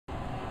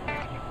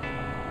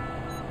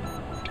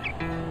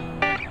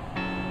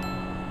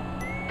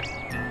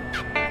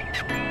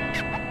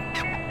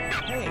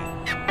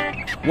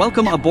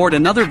Welcome aboard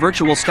another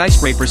virtual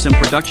skyscraper sim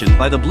production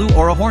by the Blue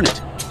Aura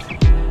Hornet.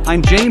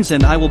 I'm James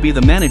and I will be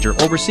the manager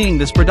overseeing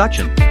this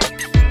production.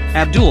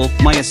 Abdul,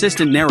 my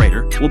assistant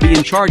narrator, will be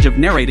in charge of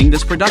narrating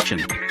this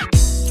production.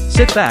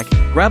 Sit back,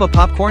 grab a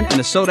popcorn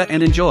and a soda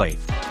and enjoy.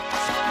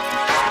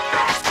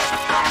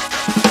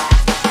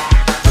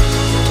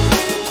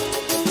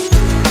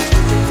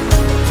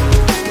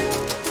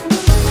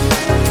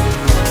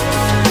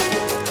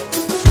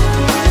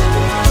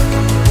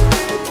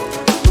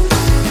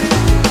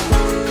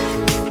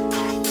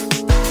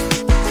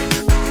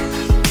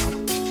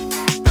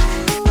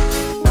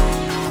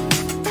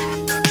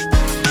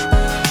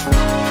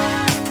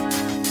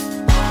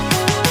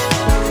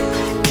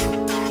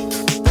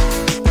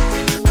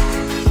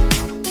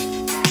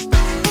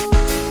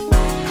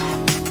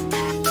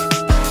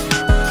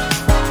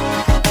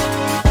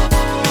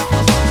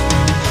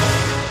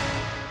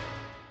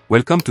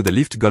 Welcome to the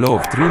lift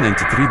Galore of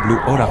 393 Blue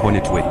Aura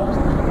Hornet Way.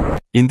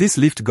 In this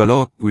lift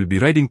Galore, we'll be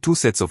riding two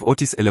sets of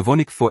Otis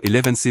Elevonic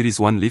 411 Series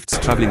 1 lifts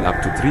traveling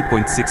up to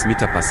 3.6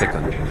 meters per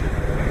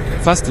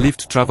second. First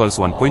lift travels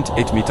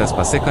 1.8 meters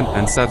per second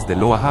and serves the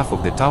lower half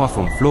of the tower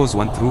from floors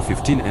 1 through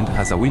 15 and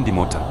has a windy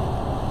motor.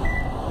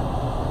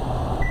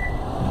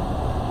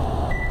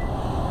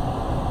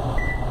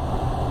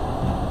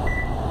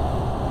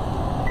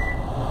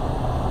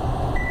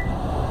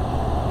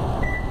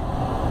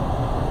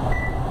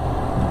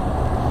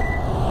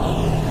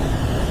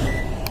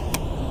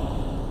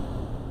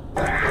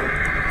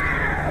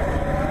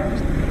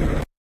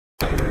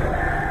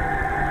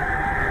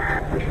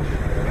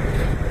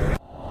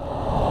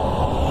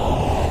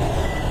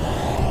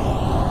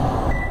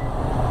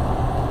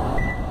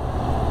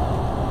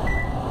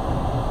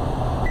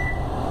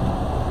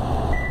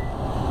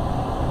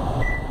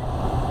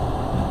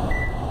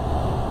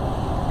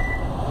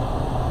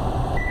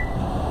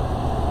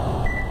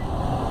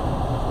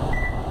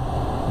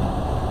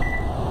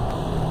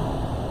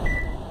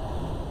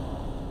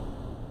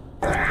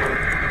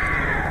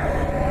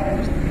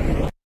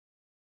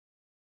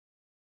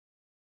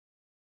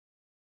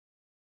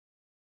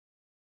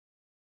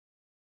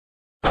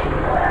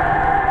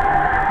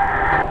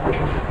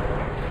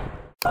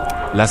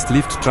 Last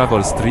lift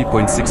travels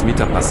 3.6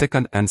 meters per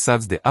second and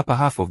serves the upper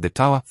half of the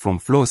tower from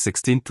floor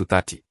 16 to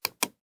 30.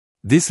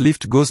 This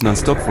lift goes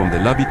non-stop from the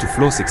lobby to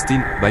floor 16,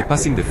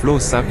 bypassing the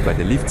floors served by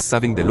the lifts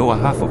serving the lower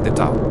half of the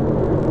tower.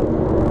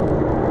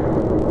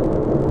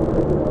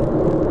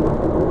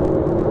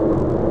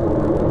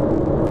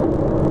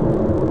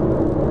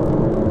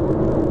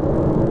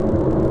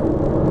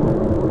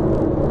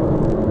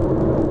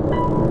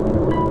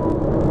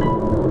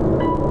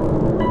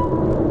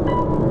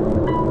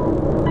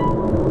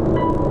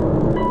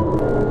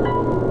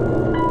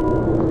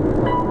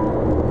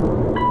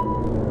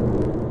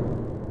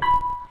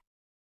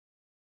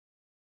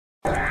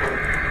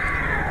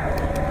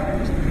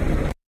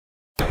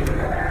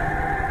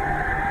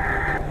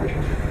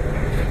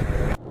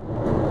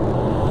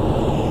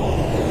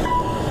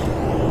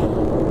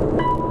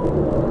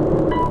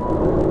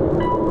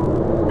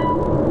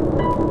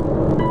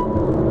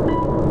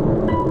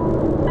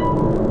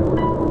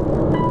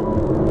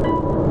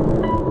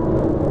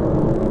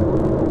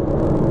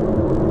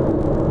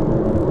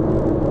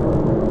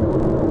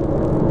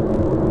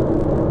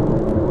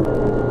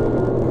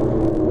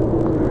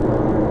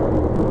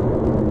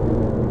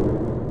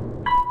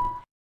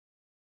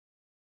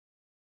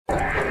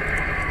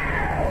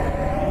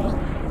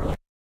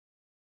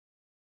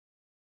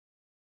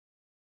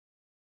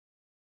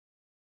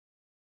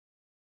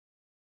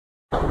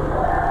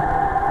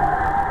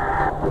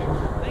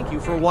 Thank you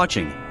for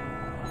watching.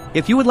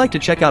 If you would like to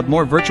check out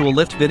more virtual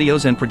lift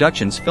videos and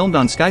productions filmed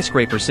on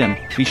Skyscraper Sim,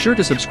 be sure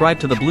to subscribe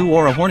to the Blue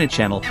Aura Hornet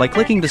channel by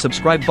clicking the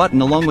subscribe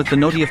button along with the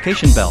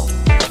notification bell.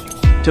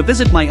 To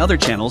visit my other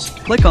channels,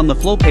 click on the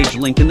flow page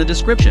link in the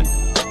description.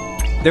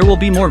 There will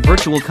be more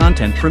virtual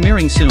content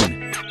premiering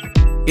soon.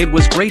 It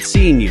was great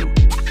seeing you.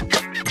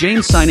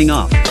 James signing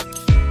off.